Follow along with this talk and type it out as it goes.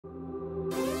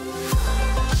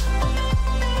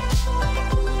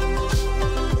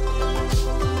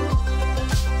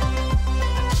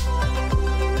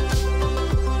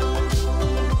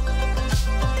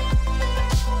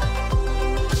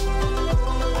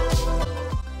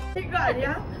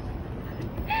아니야?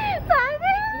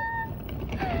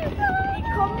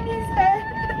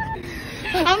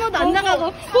 아무도 안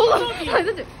나가고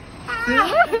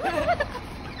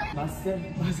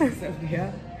마스크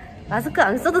써도야? 마스크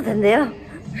안 써도 된대요.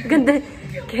 근데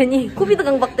괜히 코비드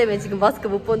강박 때문에 지금 마스크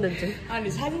못 벗는 중. 아니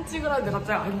사진 찍으라는데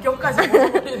갑자기 안경까지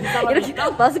벗어버리는 사람이 이렇게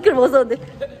마스크를 벗었는데.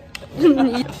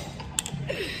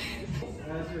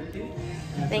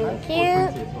 땡큐.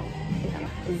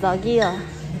 자기야.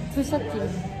 투샷팅.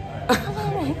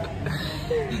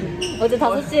 어제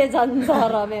 5시에 잔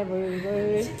사람의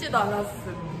물물. 씻지도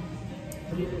않았음.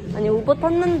 아니 우버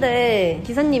탔는데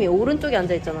기사님이 오른쪽에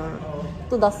앉아있잖아.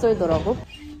 또 낯설더라고.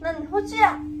 난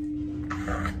호주야.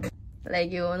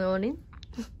 Like you wanna in?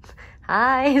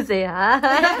 Hi, say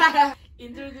hi.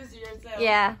 Introduce yourself.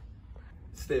 Yeah.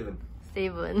 Steven.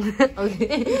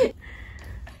 오케이.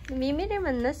 미미를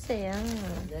만났어요.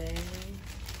 네.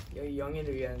 여기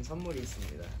영희를 위한 선물이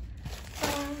있습니다.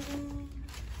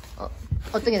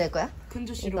 어떻게 될 거야?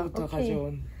 큰조씨로부터 오케이.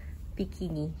 가져온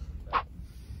비키니.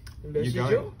 몇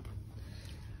시죠?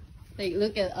 Like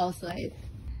look at outside.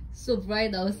 So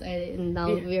bright outside and now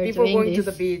we are Before doing going this.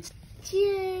 to the beach.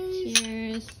 Cheers.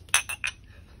 Cheers.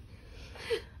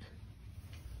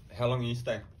 How long are you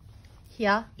staying?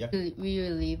 Here? Yep. We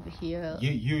will leave here.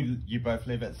 You both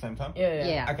leave at the same time?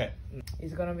 Yeah. Okay.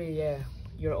 It's gonna be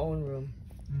your own room.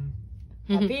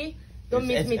 Happy? Don't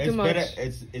miss me too much.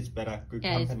 It's better. Good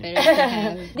Yeah, it's company. better to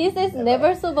have. This is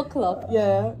Never Sober Club.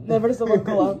 Yeah, never saw a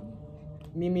club.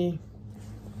 Mimi.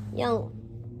 Young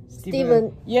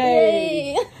Steven.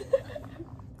 Yay!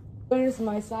 Where's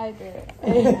my cider?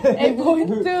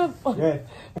 8.2. Yeah.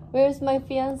 Where's my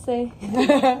fiance?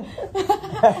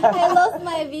 I lost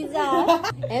my visa.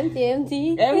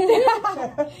 Empty.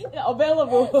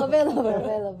 Available.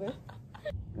 Available.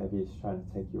 Maybe it's trying to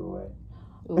take you away.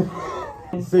 Ooh.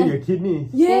 See your kidneys.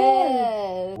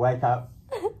 Yes. Wake up.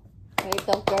 Wake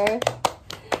up, girl.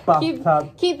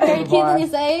 Bathtub. Keep your kidney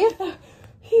safe.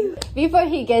 Before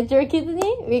he gets your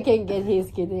kidney, we can get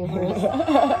his kidney first.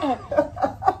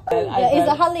 Yeah, it's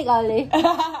a holly-golly.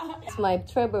 It's my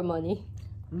Trevor money.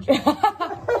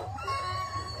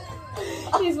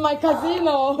 She's my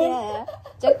casino. Yeah.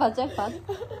 Jackpot.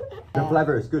 The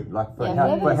flavour is good. Like for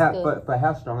Yeah, for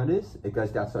how strong it is, it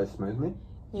goes down so smoothly.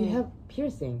 You have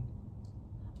piercing.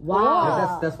 Wow.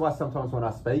 Yeah, that's why sometimes when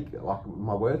I speak, like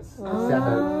my words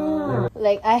sound.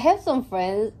 Like I have some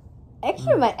friends.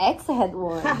 Actually, my ex had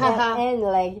one, and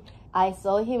like I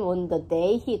saw him on the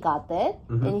day he got it,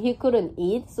 and he couldn't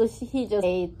eat, so he just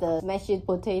ate the mashed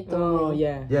potato. Oh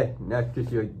yeah. Yeah, no,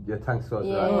 because your tongue swells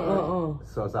up.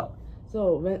 Swells up.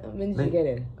 So when did you get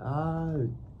it?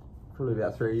 Probably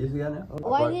about 3 years ago now.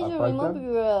 Why did you remove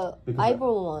your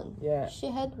eyebrow one? Yeah.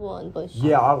 She had one, but she...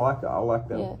 Yeah, I like it. I like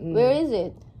that. Yeah. Where is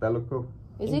it? They look cool.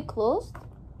 Is it closed?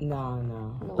 No.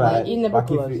 But it never like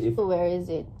closed. So where is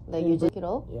it? Like you just take it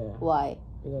off? Yeah. Why?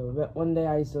 Because one day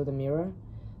I saw the mirror.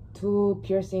 2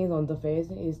 piercings on the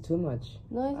face is too much.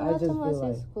 No, it's I not just too much.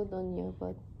 feel It's good on you,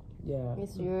 but Yeah.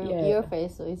 it's your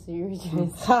face, so it's your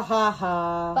choice. Ha ha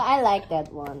ha. But I like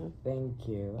that one. Thank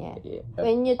you. Yeah.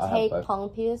 When you take tongue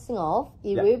piercing off,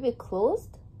 it will be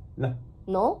closed? No.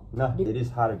 No? No, it is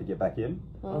harder to get back in.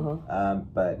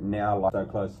 But now, like, so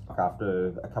close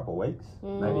after a couple of weeks,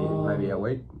 maybe a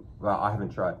week. Well, I haven't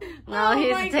tried. Now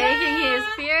he's taking his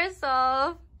pierce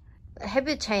off. Have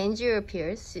you changed your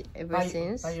pierce ever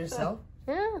since? By yourself?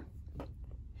 Yeah.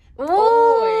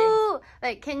 Oh!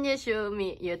 Like, can you show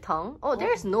me your tongue? Oh,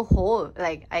 there's no hole.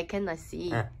 Like, I cannot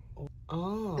see.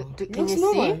 Oh. Can you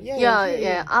normal. see?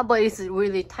 Yeah. But it's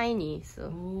really tiny. So.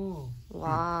 Oh.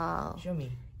 Wow. Show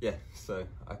me. Yeah, so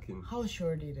I can How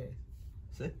short it is?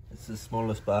 see. It's the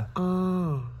smallest bar.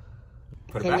 Oh.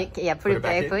 Put Can it back. you put it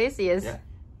back, in. please? Yes. Yeah.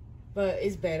 But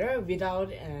it's better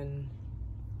without and.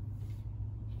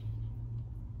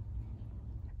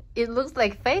 It looks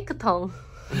like fake tongue.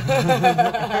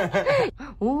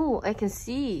 Oh, I can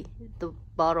see the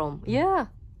bottom. Yeah.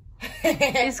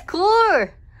 It's cool.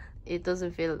 It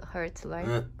doesn't feel hurt,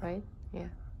 right? Yeah.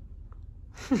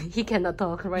 He cannot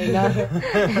talk right now.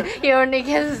 He only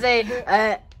can say,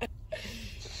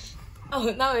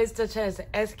 Oh, now it's the chance.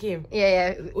 Ask him.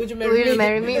 yeah. Would you Will you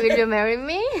marry me? Will you marry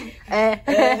me? Yeah,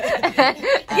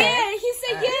 he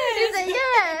said yes. He said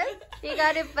yes. He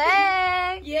got it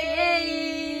back.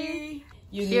 Yay.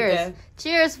 You need Cheers. that.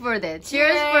 Cheers for that.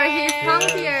 Cheers for his tongue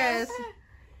pierce.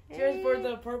 Cheers for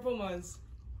the performance.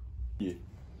 Yeah.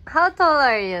 How tall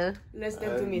are you? Less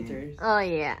than 2 meters. Oh,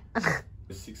 yeah.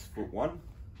 6'1".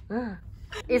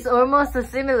 It's almost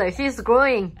similar. She's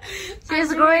growing.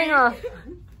 She's growing up.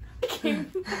 His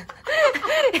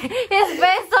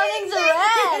face turning to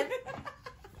red.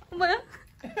 뭐야?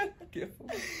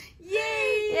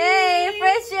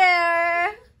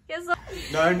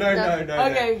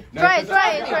 Okay. Try.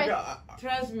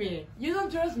 Trust me. You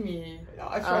don't trust me.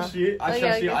 I trust you. I okay,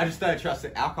 trust okay. you. I just don't trust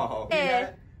the alcohol. Yeah.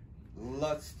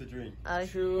 Lots to drink.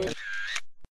 True.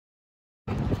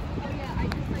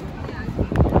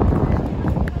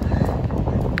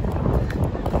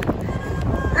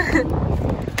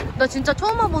 나 진짜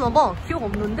처음 와보나봐. 기억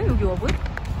없는데? 여기 와보여?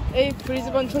 에이,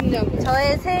 브리즈번 촌냐고.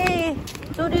 저의 새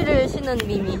쪼리를 신은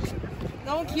미미.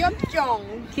 너무 귀엽죠?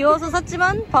 귀여워서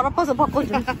샀지만 발 아파서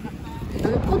바꿔줌.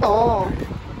 예쁘다.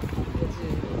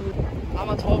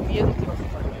 아마 저 위에서 찍었을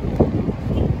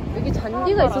거예요. 여기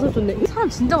잔디가 있어서 좋네. 사람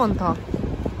진짜 많다.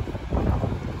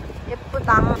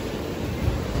 예쁘다.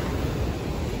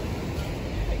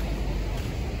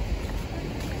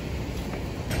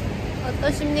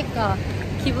 어떠십니까?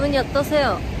 기분이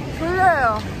어떠세요?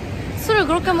 졸려요. 술을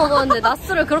그렇게 먹었는데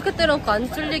낮술을 그렇게 때려놓고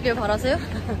안 쫄리길 바라세요?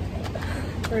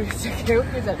 진짜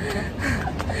개웃기지 않죠?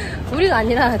 우리가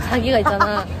아니라 자기가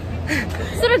있잖아.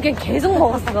 술을 그냥 계속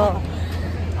먹었어.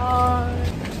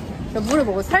 물을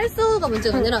먹어. 살수가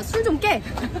문제가 아니라 술 좀 깨.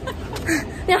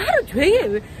 그냥 하루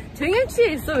종일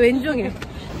취해 있어. 왼종일.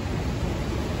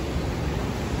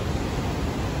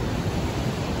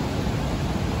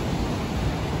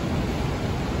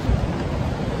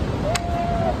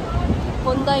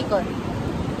 본다 이걸.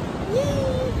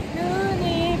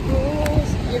 눈이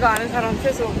부시. 이거 아는 사람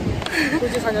최소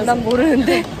고지 사녀. 난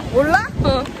모르는데. 몰라?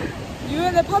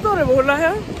 유엔의 파도를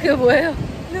몰라요? 그게 뭐예요?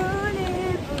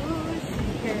 눈이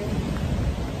부시게.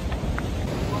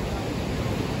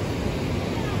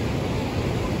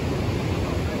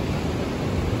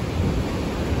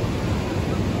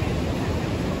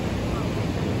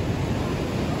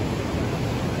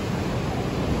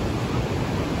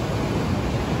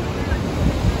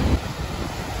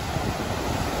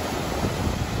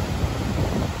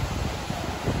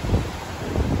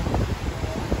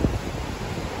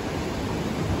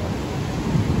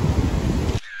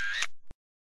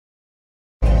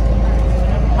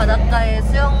 바닷가에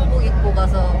수영복 입고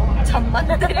가서 잠만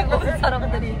때리고 온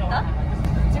사람들이 있다?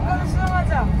 집 가서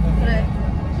수영하자. 그래.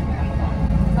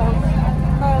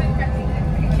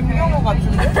 김경호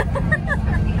같은데?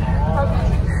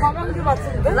 박영규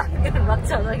같은데? 락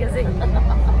전하게 생긴.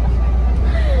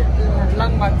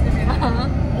 락 맞지?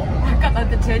 아까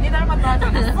나한테 제니 닮았다 하지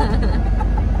않았어?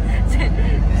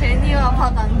 제니와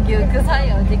박안규 그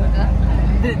사이 어딘가?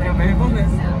 근데 내가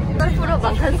멜번에서 썰프로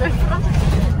만난 썰프로?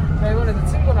 멜번에서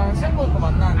친구랑 수영복 입고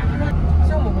만났는데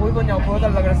수영복 뭐 입었냐고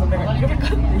보여달라 그래서 내가 이렇게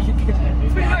갔는데 이게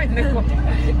풀려있는 거.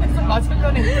 그래서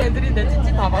맞은편에 있는 애들이 내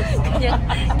찌찌 다 봤어. 그냥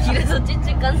길에서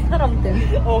찌찌 깐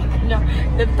사람들. 그냥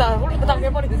냅다 홀라당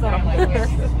해버린 사람.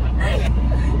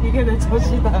 이게 내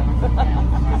젖이다.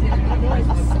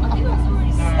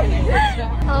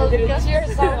 애들이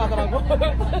치얼스 하고 가더라고.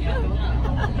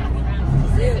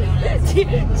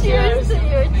 Cheers to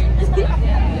your 찌찌.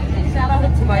 Shout out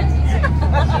to my 찌찌.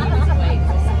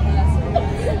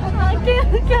 아,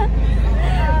 개웃겨.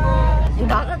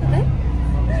 나가도 돼?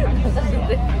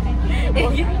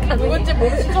 누군지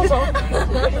모르시죠?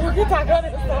 여기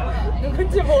다가래서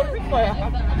누군지 모를 거야.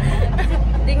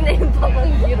 닉네임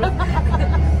박원기로.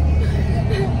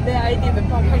 내 아이디는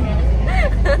박원기.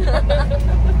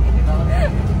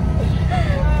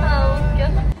 아 웃겨.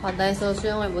 바다에서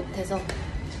수영을 못해서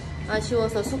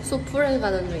아쉬워서 숙소 풀에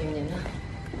가는 중입니다.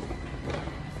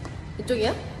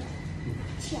 이쪽이야?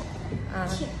 아,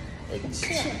 치아.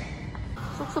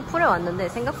 숙소 풀에 왔는데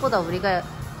생각보다 우리가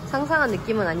상상한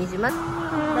느낌은 아니지만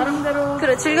나름대로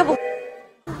그래 즐겨보.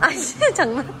 아씨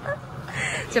장난.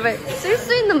 제발 쓸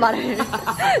수 있는 말을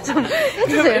좀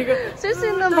해주세요. 쓸 수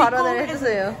있는 발언을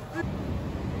해주세요.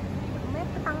 너무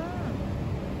예쁘다.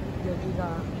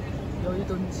 여기가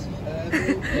여의도인지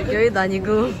여의도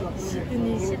아니고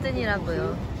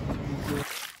시드니라고요.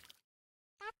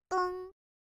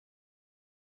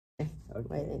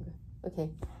 Okay.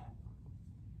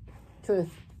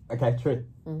 Truth. Okay, true.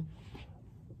 Mm.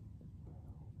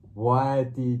 Why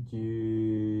did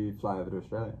you fly over to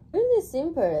Australia? Really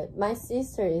simple. My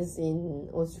sister is in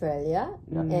Australia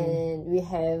and we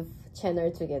have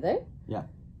channel together. Yeah.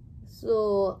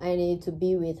 So I need to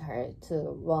be with her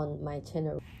to run my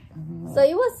channel. So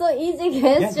it was so easy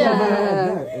question.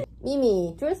 Yeah.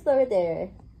 Mimi, true story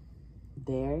there.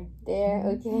 There? There,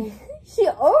 okay. She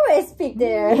always pick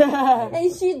there.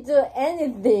 And she do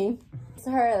anything. It's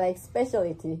her like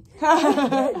specialty.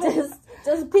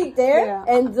 just pick there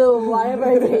and do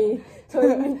whatever they told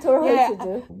her to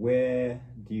do. Where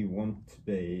do you want to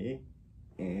be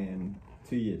in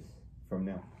 2 years from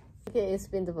now? Okay,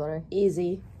 spin the bottle.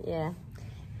 Easy. Yeah.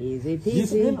 Easy You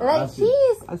spin? peasy. Like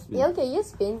I spin. yeah, okay, you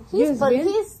spin. You But spin?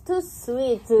 he's too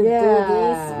sweet to do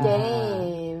this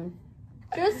game.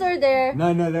 Truth or dare?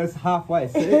 No, that's halfway.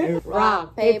 See?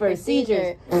 Rock, paper,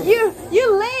 scissors.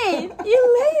 You late.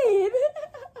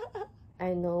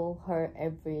 I know her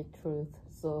every truth,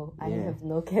 so I have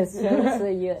no questions. So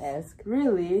you ask.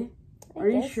 Really? Are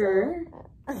you sure?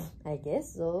 So. I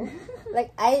guess so.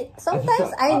 Like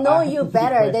sometimes I know you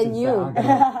better than you.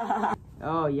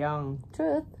 Oh, young.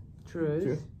 Truth.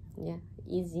 Yeah,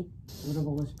 easy.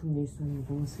 물어보고 싶은 게 있었는데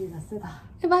너무 수위가 세다.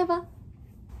 해봐.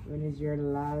 When is your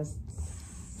last?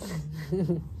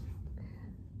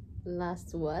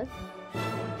 Last what?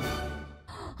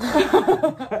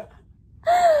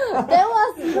 That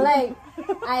was like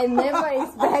I never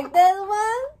expected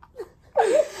one.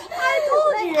 I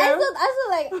told you. I thought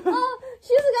like, oh,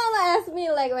 she's gonna ask me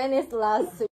like when is the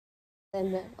last.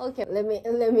 And then, okay, let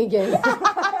me guess.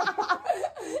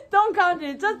 Don't count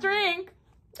it. Just drink.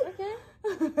 Okay.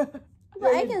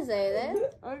 But I can say that.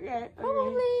 Okay.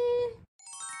 Probably.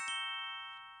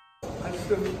 I'm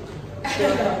still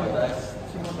with us.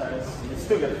 2 more days. You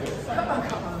still get it. Come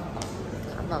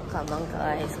on,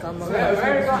 guys. Come on. Where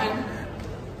are you going?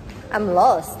 I'm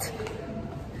lost.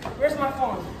 Where's my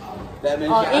phone?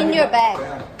 In your bag.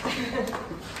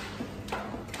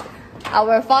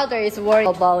 Our father is worried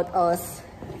about us.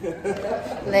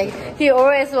 Like, he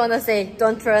always wanna say,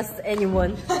 don't trust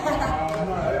anyone.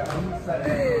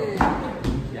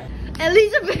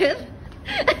 Elizabeth!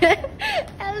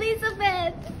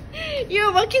 Elizabeth!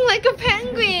 You're walking like a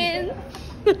penguin!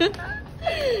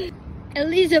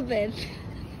 Elizabeth!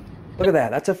 Look at that,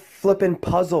 that's a flippin'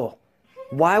 puzzle.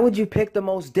 Why would you pick the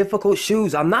most difficult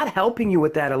shoes? I'm not helping you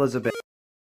with that, Elizabeth.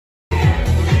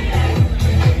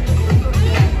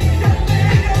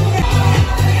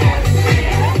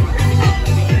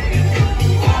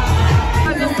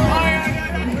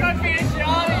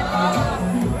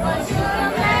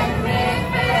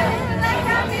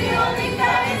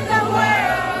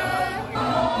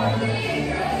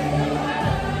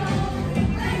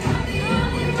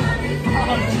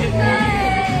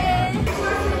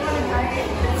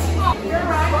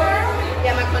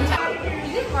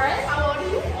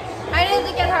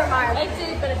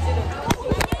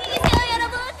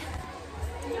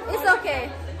 It's okay.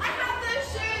 I have those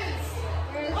shoes.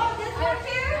 Oh, this one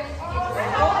here?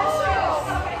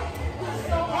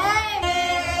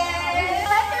 Hey!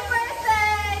 Happy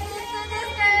birthday,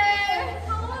 sister!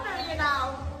 How old are you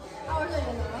now? How old are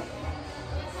you now?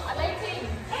 I'm 18. 18!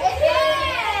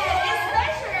 It's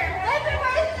special! Happy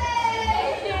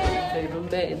birthday! 저희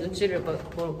룸메 눈치를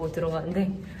보고 들어가는데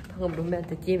방금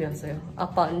룸메한테 DM이 왔어요.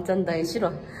 아빠 안 잔다에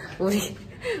싫어.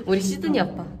 우리 시드니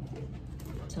아빠.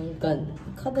 잠깐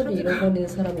카드를 잃어버리는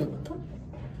사람이 있다?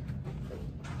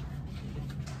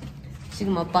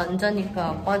 지금 아빠 안 자니까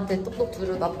아빠한테 똑똑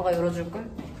두드려도 아빠가 열어줄걸?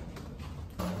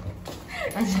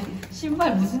 아니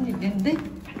신발 무슨 일인데?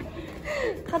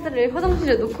 카드를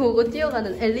화장실에 놓고 오고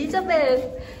뛰어가는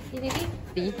엘리자베스 이리리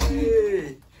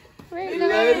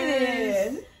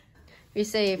We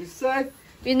save.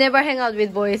 We never hang out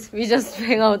with boys. We just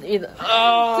hang out with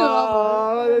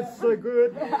Oh, that's so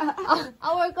good.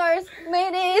 our cars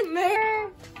made it.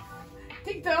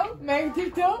 TikTok? Make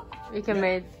TikTok? We can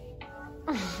make.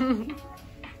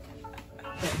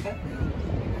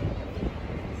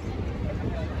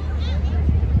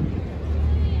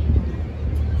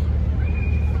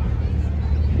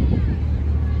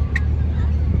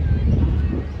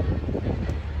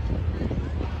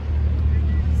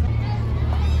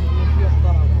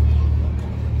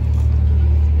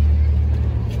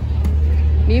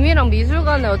 미미랑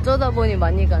미술관에 어쩌다 보니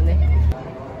많이 가네.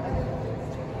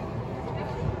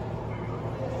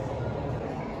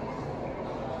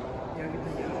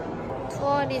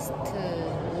 투어리스트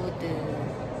모드.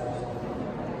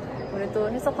 우리 또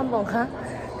해석 한번 가?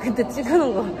 그때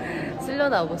찍어놓은 거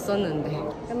쓰려다 못 썼는데.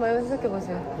 한번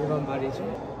해석해보세요. 이건 말이죠.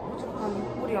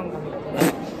 우리 영감이.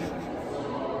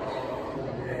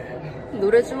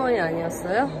 노래 주머니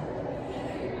아니었어요?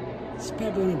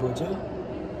 스파돈이 뭐죠?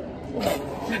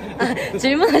 아,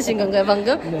 질문하신 건가요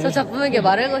방금? 네. 저 작품에게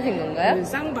말을 거신 건가요?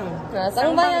 쌍방. 아,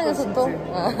 쌍방향에서 또?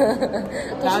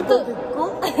 나도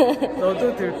듣고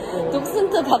너도 듣고.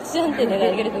 독슨트 박씨한테 내가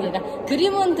얘기를 했던 게 아니라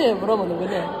그림한테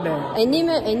물어보는군요. 네.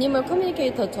 애니멀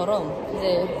커뮤니케이터처럼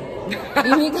이제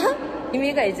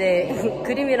미미가 이제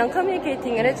그림이랑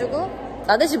커뮤니케이팅을 해주고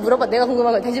나 대신 물어봐. 내가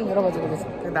궁금한 걸 대신 물어봐주고 그래서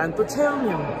난 또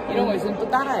체험형 이런 거 있으면 또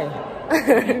따라해.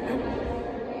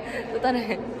 또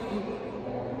따라해.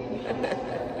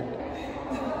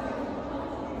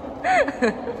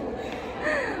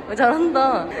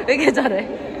 잘한다. 왜 이렇게 잘해?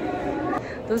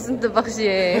 도슨트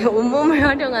박씨의 온몸을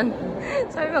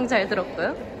활용한 설명 잘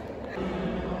들었고요.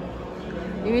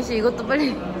 미미씨 이것도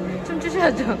빨리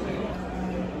춤추셔야죠.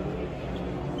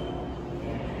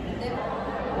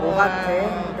 뭐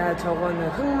같아? 나 저거는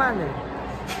흑마늘.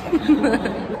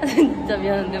 진짜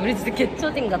미안한데 우리 진짜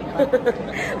개초딩 같다.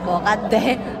 뭐 같아?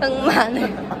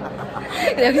 흑마늘.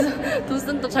 여기서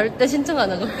도슨도 절대 신청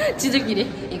안 하고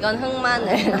지들끼리 이건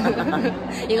흑마늘.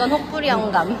 이건 혹부리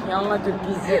영감. 영어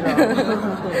듣기 싫어.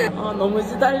 아, 너무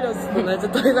시달렸어. 나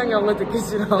이제 더 이상 영어 듣기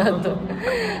싫어. 나도.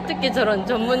 특히 저런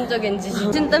전문적인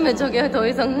지식. 진 때문에 저게 더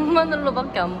이상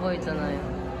흑마늘로밖에 안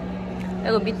보이잖아요.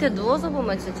 이거 밑에 누워서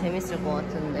보면 진짜 재밌을 것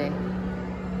같은데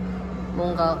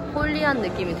뭔가 홀리한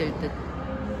느낌이 들 듯.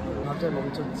 갑자기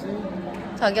멈췄지?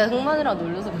 자기가 흑마늘이랑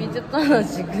놀려서 삐졌잖아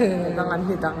지금.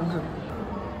 대단합니다.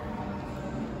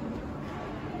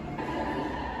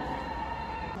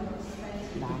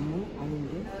 나무?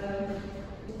 아닌데?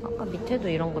 아까 밑에도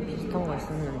이런 거 비슷한 거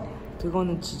있었는데.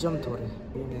 그거는 지점토래.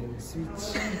 여기는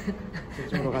스위치.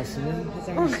 저쪽으로 가시는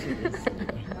화장실이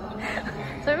있습니다.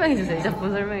 설명해주세요. 이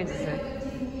작품 설명해주세요.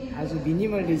 아주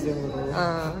미니멀리즘으로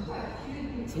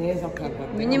재해석한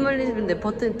건데. 미니멀리즘인데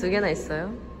버튼 2개나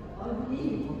있어요?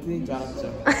 버튼인 줄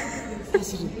알았죠.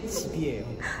 사실은 집이에요.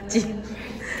 집.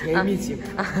 개미집.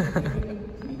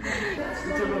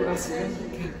 이쪽으로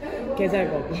가시면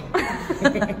개잘거고.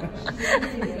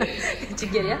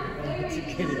 집결이야?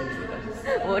 집게리입니다.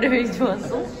 월요일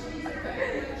좋았어?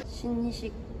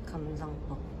 신식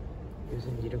감상법.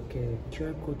 요즘 이렇게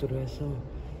QR코드로 해서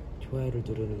좋아요를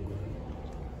누르는 거예요.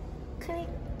 클릭,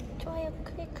 좋아요,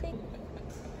 클릭.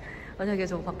 자기야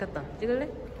저거 바뀌었다. 찍을래?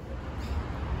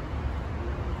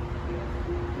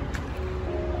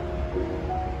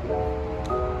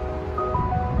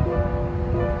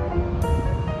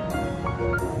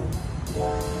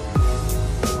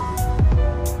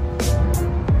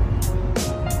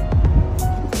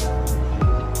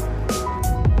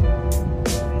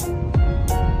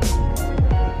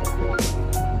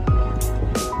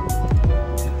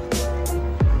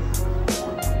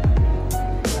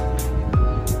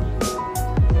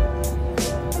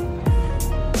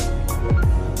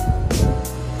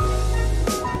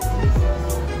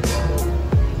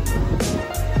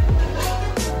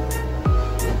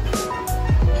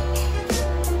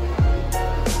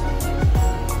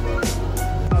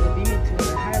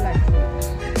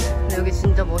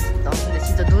 진짜 멋있다. 근데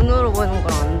진짜 눈으로 보는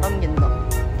거랑 안 담긴다.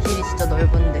 길이 진짜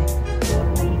넓은데.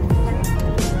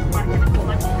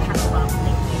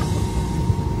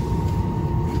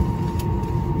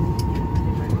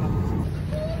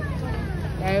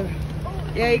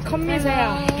 야, 이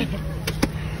컴미새야.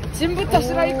 짐부터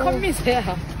싫어, 이 컴미새야.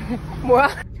 뭐야?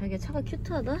 자기가 차가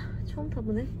큐트하다? 처음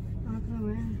타보네. 아,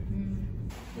 그러네.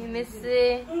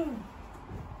 이미씨.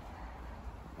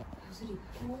 옷을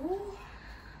입고.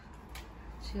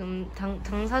 지금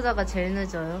당사자가 제일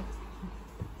늦어요.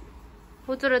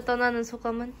 호주를 떠나는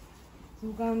소감은?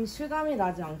 실감이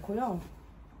나지 않고요.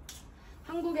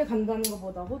 한국에 간다는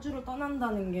것보다 호주를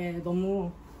떠난다는 게 너무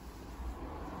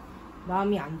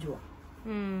마음이 안 좋아.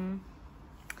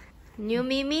 New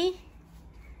Mimi,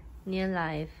 New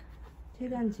Life.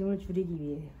 최대한 짐을 줄이기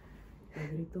위해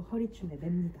여기를 또 허리춤에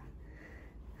맵니다.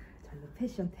 저는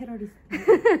패션 테러리스트.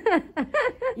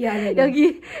 이 안에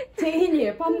여기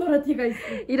제인이의 판도라 티가 있어.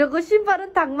 이러고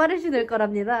신발은 닭말을 신을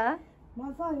거랍니다.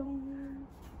 맞아요.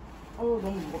 어우,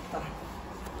 너무 무겁다.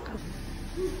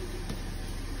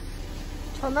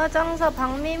 전화장사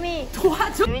박미미.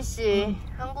 도와줘. 미미씨,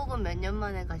 한국은 몇 년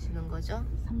만에 가시는 거죠?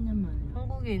 3년 만에.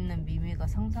 한국에 있는 미미가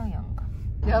상상이 안 가.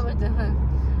 내가 볼 때는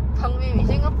박미미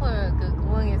싱가포르 그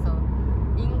공항에서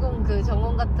인공 그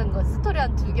정원 같은 거 스토리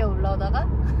한 2개 올라오다가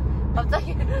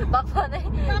갑자기 막판에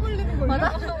땀 흘리는 거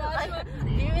맞아.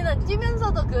 미미는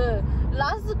뛰면서도 그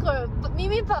라스콜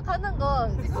미미팍 하는 거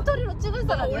스토리로 찍을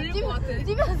사람 아니야?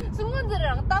 뛰면서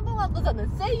승무원들이랑 따봉하고서는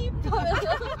세이프 하면서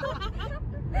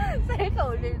셀카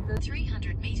올릴 듯.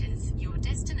 300 meters, your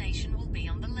destination will be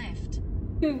on the left.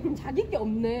 그럼 자기 게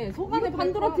없네. 속안에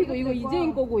판도라 티고 이거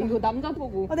이재인 거고 이거 남자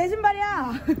거고. 내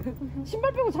신발이야.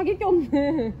 신발 빼고 자기 게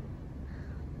없네.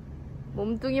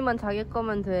 몸뚱이만 자기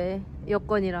거면 돼.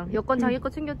 여권이랑. 여권 자기 거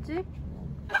챙겼지?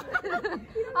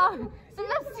 아,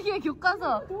 슬랩스틱의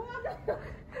교과서.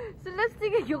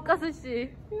 슬랩스틱의 교과서 씨.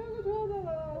 이런 거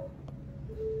좋아하잖아.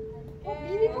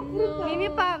 미니팍 부른다.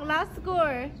 미미팍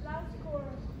라스골.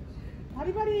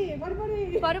 바리바리.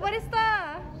 바리바리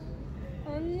스타.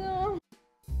 안녕.